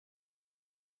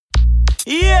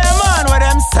Yeah, man, what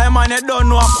them say, man, you don't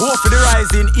know a quote for the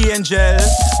rising angel.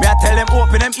 Me I tell them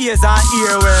open them ears and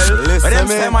hear well. Listen, what them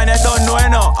say, man, you don't know, you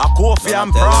know, a Kofiedon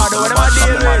and Prado, what them a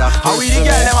deal with. How we the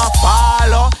girl, them a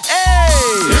follow.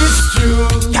 Hey, it's true.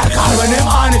 Girl call when them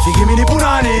on if you give me the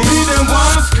punani. Me them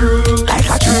want screw. Like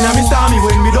a tree now me stormy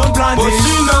when me don't plant But it.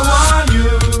 she no want you.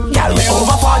 Girl we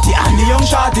over 40 and the young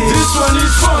shorty. This one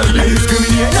is for Now you.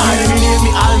 discriminate, now eliminate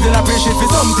me all till I appreciate for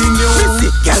something new. Me see,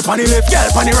 girl on the left, girl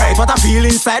on the right. What I feel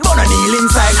inside, but I kneel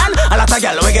inside. And a lot of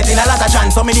girl we getting a lot of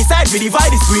chance. So me decide we divide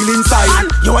this wheel inside. And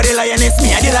you are the lioness,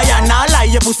 me are the lion. Now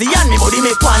lie your pussy and me body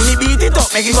make one. Me beat it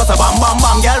up, make it go so bam bam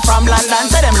bam. Girl from London,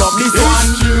 say them love this one.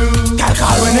 Girl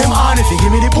call when them on if you give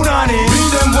me the punani. Me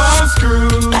them want screw.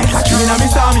 Like a tree now me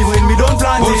stormy when me don't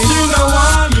plant But it. she no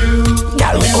want you.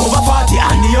 Girl we over 40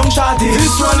 and the young shorty.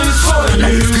 This one is for Now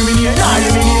you. discriminate, now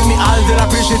eliminate me all till I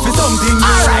appreciate for something new.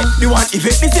 Alright, the one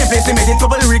event, the same place they made it.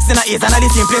 Couple lyrics in a ears and at the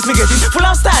same place me get it. Full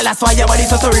of style, that's why your body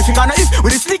so terrific. And if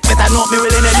with the stick better know me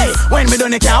will in it. Hey, when me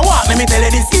done it can't walk, me tell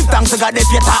you this. Give thanks to God if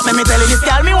you talk, me tell you this.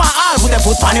 Girl me want all, put a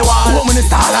foot on the wall. Woman the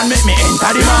style and make me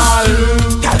enter the mall.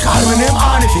 Girl call when them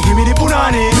on if you give me the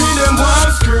punani. Me them want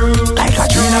screw. Like a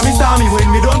tree now me stormy when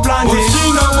me don't plant But it. she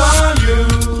no want you.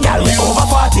 Girl we over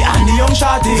 40 and the young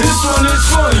shorty. This one is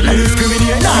for Now you.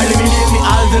 discriminate, now eliminate me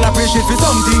all till I appreciate for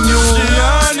something new.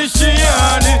 She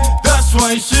on it, that's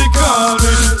why she call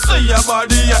me. Say your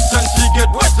body hot and she get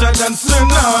wetter than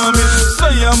tsunami.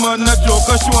 Say your man a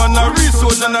joker, she wanna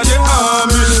resource and a the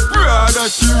army. Prado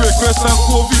she request and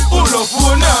Kofiedon pull up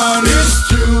on it's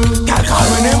true. Girl call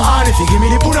when them on if you give me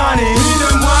the punani. Me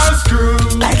them want screw.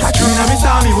 Like a tree now me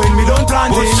stormy when me don't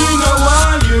plant But it. she no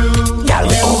want you. Girl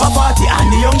we over 40 and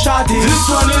the young shorty. This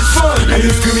one is for Now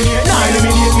you. discriminate, now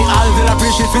eliminate me all till I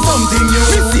appreciate for something new.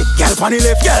 Me see, girl on the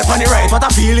left, girl on the right. What I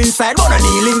feel inside, but I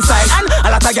kneel inside. And a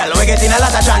lot of girl we getting a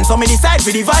lot of chance. So me decide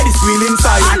we divide this wheel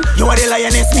inside. And you are the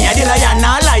lioness, me are the lion.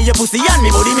 Now lie your pussy and me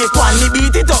body make one. Me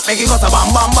beat it up, make it go so bam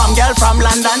bam bam. Girl from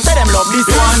London, say them love this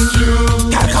one.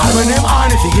 Girl call when them on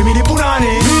if you give me the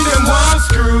punani. Me them want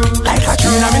screw. Like a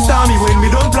tree now me stormy when me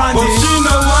don't plant But it. she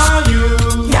no want you.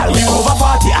 Girl we over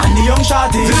 40 and the young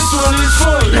shorty. This one is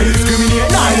for Now you. discriminate,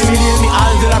 now eliminate me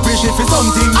all till I appreciate for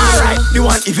something new. Alright, the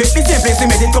one event, the same place we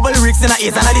made it. Couple lyrics in a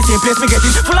ears and at the same place me get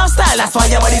it. Full of style, that's why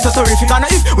your body so terrific. And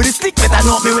if with the stick better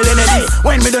know me will in it. Hey,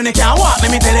 when me done it can't walk,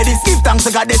 me tell you this. Give thanks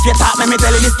to God if you talk, me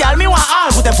tell you this. Girl me want all,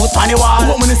 put a foot on the wall.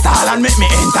 Woman the style and make me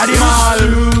enter the mall.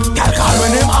 Girl call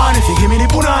when them on if you give me the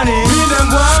punani. Me them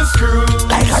want screw.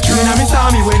 Like a tree now me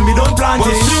stormy when me don't plant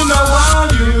But it. she no want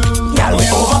you. Girl we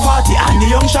over 40 and the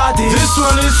young shorty. This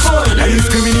one is for Now you.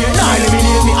 discriminate, now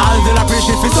eliminate me all till I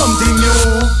appreciate for something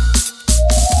new.